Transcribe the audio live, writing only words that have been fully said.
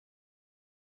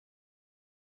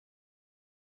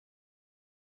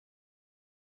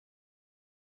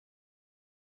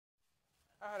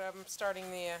Alright, I'm starting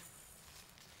the,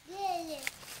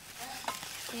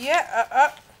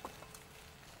 Yeah.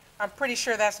 I'm pretty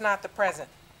sure that's not the present.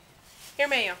 Here,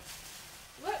 Mayo.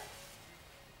 Look.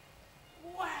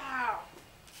 Wow.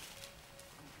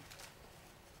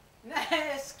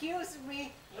 Excuse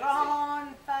me,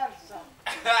 wrong person.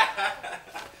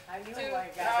 I knew I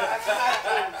got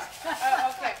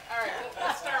Okay, alright,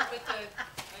 let's start with the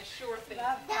sure thing.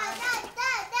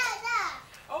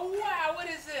 Oh, wow, what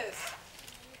is this?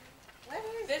 What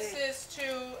is This is to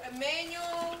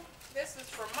Emmanuel. This is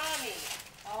for Mommy.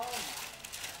 Oh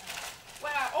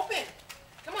Wow, open.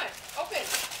 Come on, open.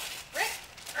 Rip.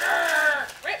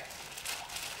 Rip.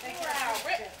 Wow,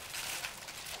 rip.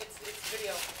 It's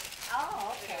video.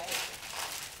 Oh, okay.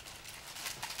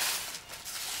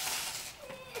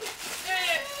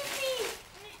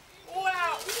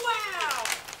 Wow, wow.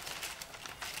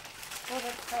 Put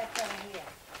it back in here.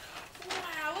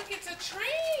 Wow, look, it's a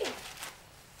train.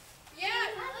 Yeah,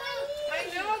 I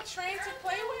know, a train to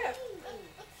play with.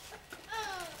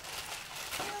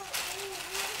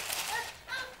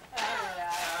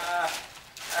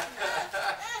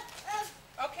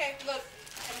 Okay, look,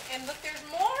 and look, there's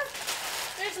more.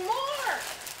 There's more.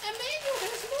 Emmanuel,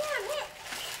 there's more, look.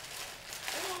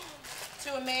 To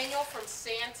Emmanuel from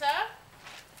Santa.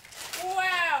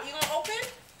 Wow, you gonna open?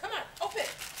 Come on, open.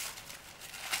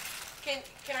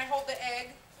 Can I hold the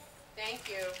egg? Thank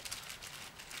you.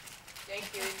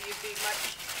 Thank you. You'd be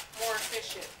much more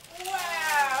efficient.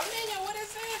 Wow, Emmanuel, what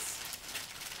is this?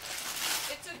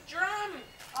 It's a drum.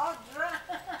 Oh, drum.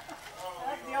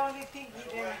 That's the only thing he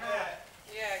didn't have.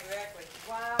 Yeah, exactly.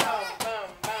 Wow. Boom, boom,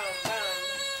 boom, boom.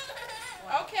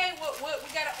 Okay, well, we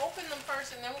gotta open them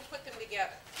first, and then we'll put them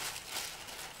together.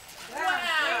 Drum.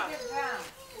 Wow. Play the drum.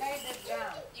 Play the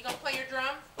drum. You gonna play your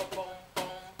drum? Boom, boom, boom,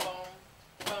 boom,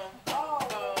 boom. Oh.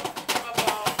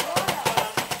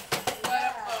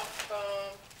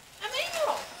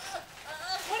 Emmanuel,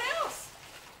 what else?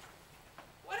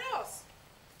 What else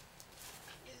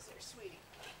is there, sweetie?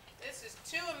 This is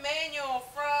to Emmanuel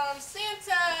from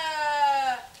Santa.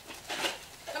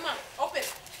 Come on, open.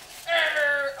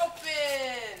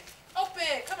 Open.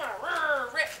 Open. Come on.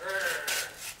 Rip.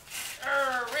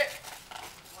 Rip.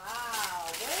 Wow.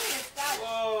 What is that?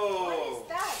 Whoa. What is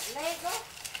that? Lego?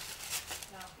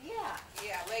 No. Yeah.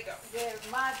 Yeah, Lego. The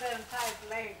modern type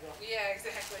Lego. Yeah,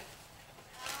 exactly.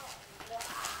 Wow.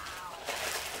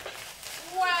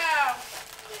 Wow.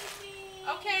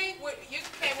 Okay, we're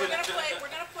gonna play. We're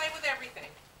gonna play with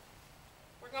everything.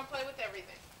 We're gonna play with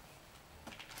everything.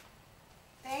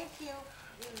 Thank you.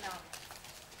 You know.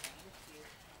 Thank you.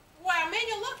 Wow,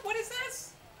 Manuel, look, what is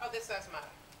this? Oh, this is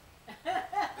mine.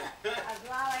 As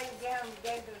long as you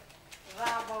get the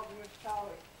rob of your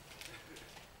story.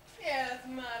 Yeah, it's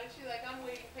mine. She's like, I'm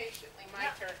waiting patiently.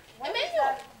 My turn. What is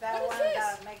Emmanuel, that what is one this?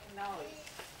 that make noise?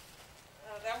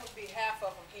 That would be half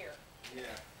of them here. Yeah.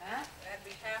 Huh? That'd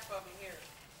be half of them here.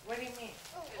 What do you mean?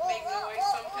 It'd make noise,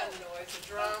 some kind of noise. A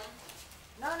drum.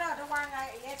 No, the one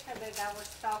yesterday that was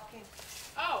talking.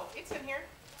 Oh, it's in here.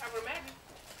 I would imagine.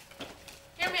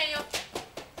 Here, Manuel.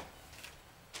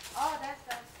 Oh, that's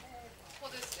downstairs. Pull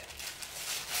this down.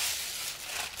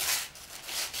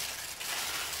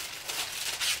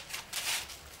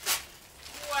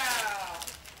 Wow.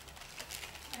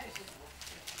 Can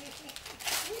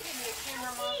you give me a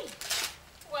camera, Mom?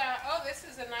 Wow. Oh, this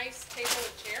is a nice table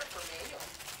and chair for Manuel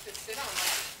to sit on,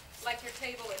 like your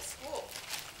table at school.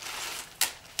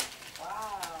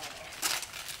 Wow.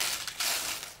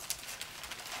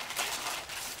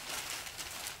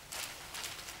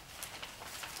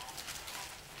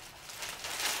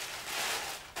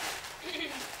 Can you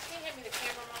hand me the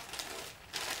camera, Mom?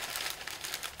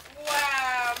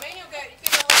 Wow, Manuel, you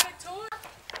get a lot of tours.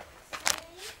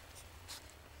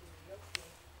 Look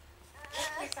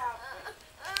this out.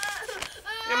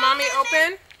 Your mommy open?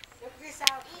 Look this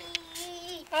out.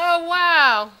 Oh,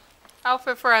 wow.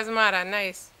 Outfit for Asmara,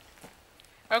 nice.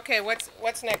 Okay,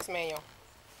 what's next, Manuel?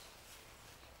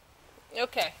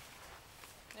 Okay.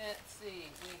 Let's see.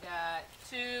 We got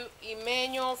to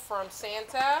Emmanuel from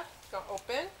Santa. Gonna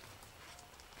open.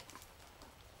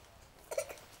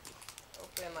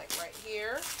 Open like right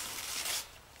here.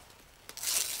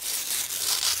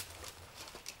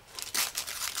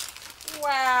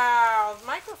 Wow,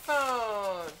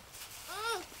 microphone.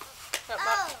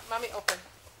 Mommy, open.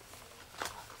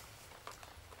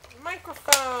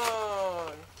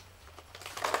 Microphone.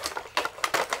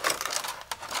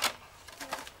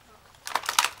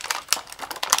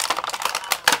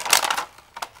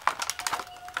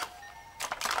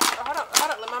 Oh,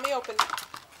 hold on, let mommy open.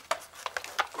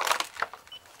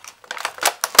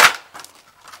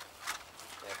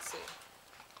 Let's see.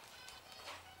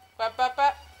 Bop, bop,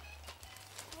 bop.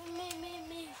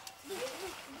 Give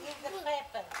the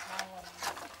pepper, Mama.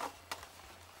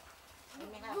 Let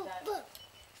me have that.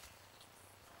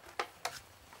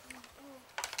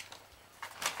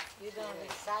 You don't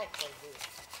recycle this.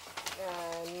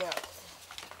 No.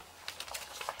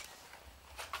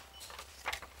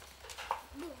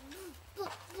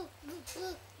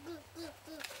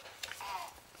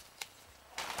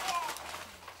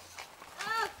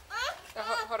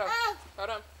 Hold on. Hold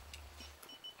on.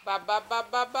 Ba ba ba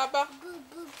ba ba ba.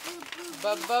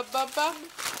 Ba ba ba ba.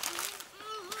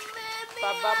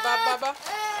 Ba ba ba ba ba.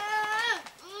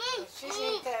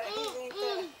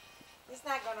 He's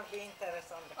not gonna be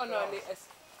interested on the Oh no, I clothes.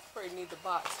 probably need the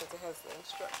box because it has the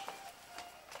instruction.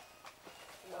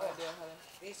 No idea how to.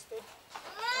 These two?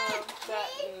 That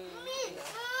no.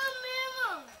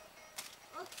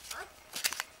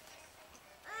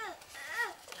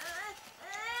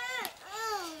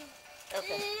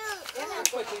 Okay. They're not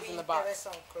Put gonna these be in the box.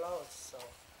 interested on clothes, so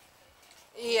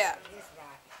Yeah. he's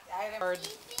not. Card.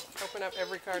 Open up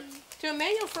every card. To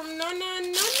Emmanuel from No. Here.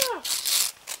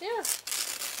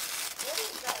 What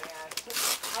is that, yeah?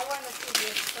 I want to see the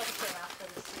instruction after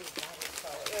the sleeve.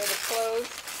 The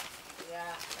clothes.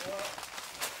 Yeah. Well,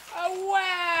 Oh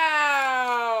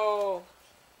wow.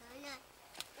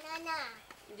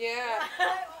 Yeah.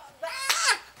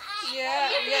 Yeah.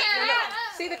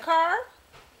 See the car?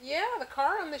 Yeah, the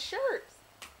car on the shirt.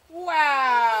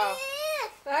 Wow.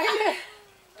 I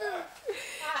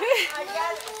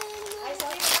still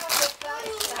have the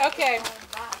plastic. Okay.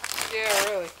 Yeah,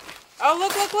 really. Oh,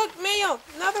 look, Mayo.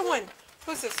 Another one.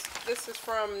 Who's this? This is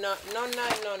from No.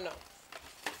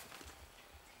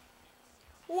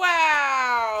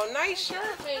 Wow. Nice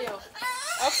shirt, Mayo.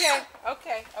 Okay.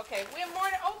 We have more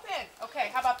to open.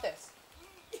 Okay, how about this?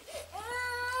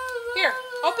 Here,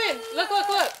 open. Look.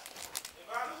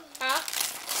 Huh?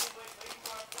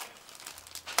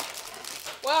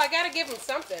 Well, I gotta give him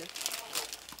something.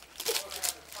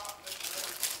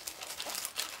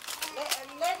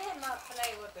 Let him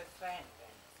play with the fan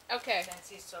then. Okay. Since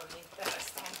he's so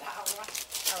interested in that one.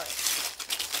 All right.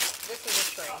 This is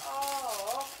a train.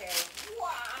 Oh, okay.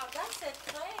 Wow, that's a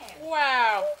train.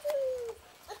 Wow.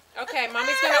 Okay,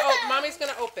 Mommy's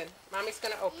gonna open.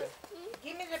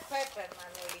 Give me the pepper,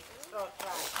 Manuel. So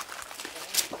try.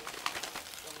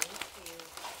 Thank you.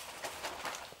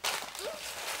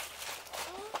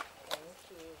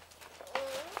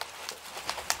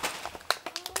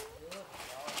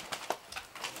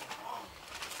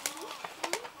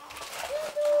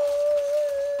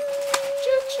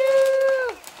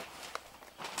 Choo-choo.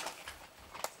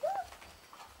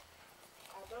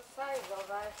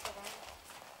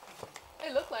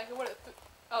 It looked like it would have.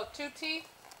 Oh, 2T?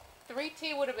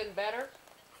 3T would have been better.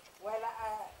 Well,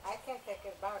 I can take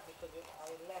it back because I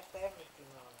left everything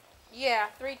on it. Yeah,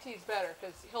 3T's better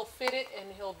because he'll fit it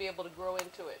and he'll be able to grow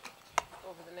into it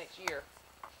over the next year.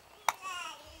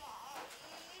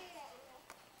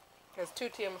 Because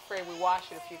 2T, I'm afraid we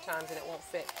wash it a few times and it won't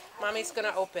fit. Mommy's going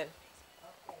to open.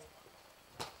 Okay.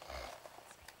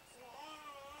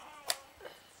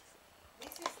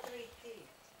 This is 3T.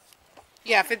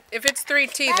 Yeah, if it's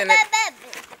 3T, then it...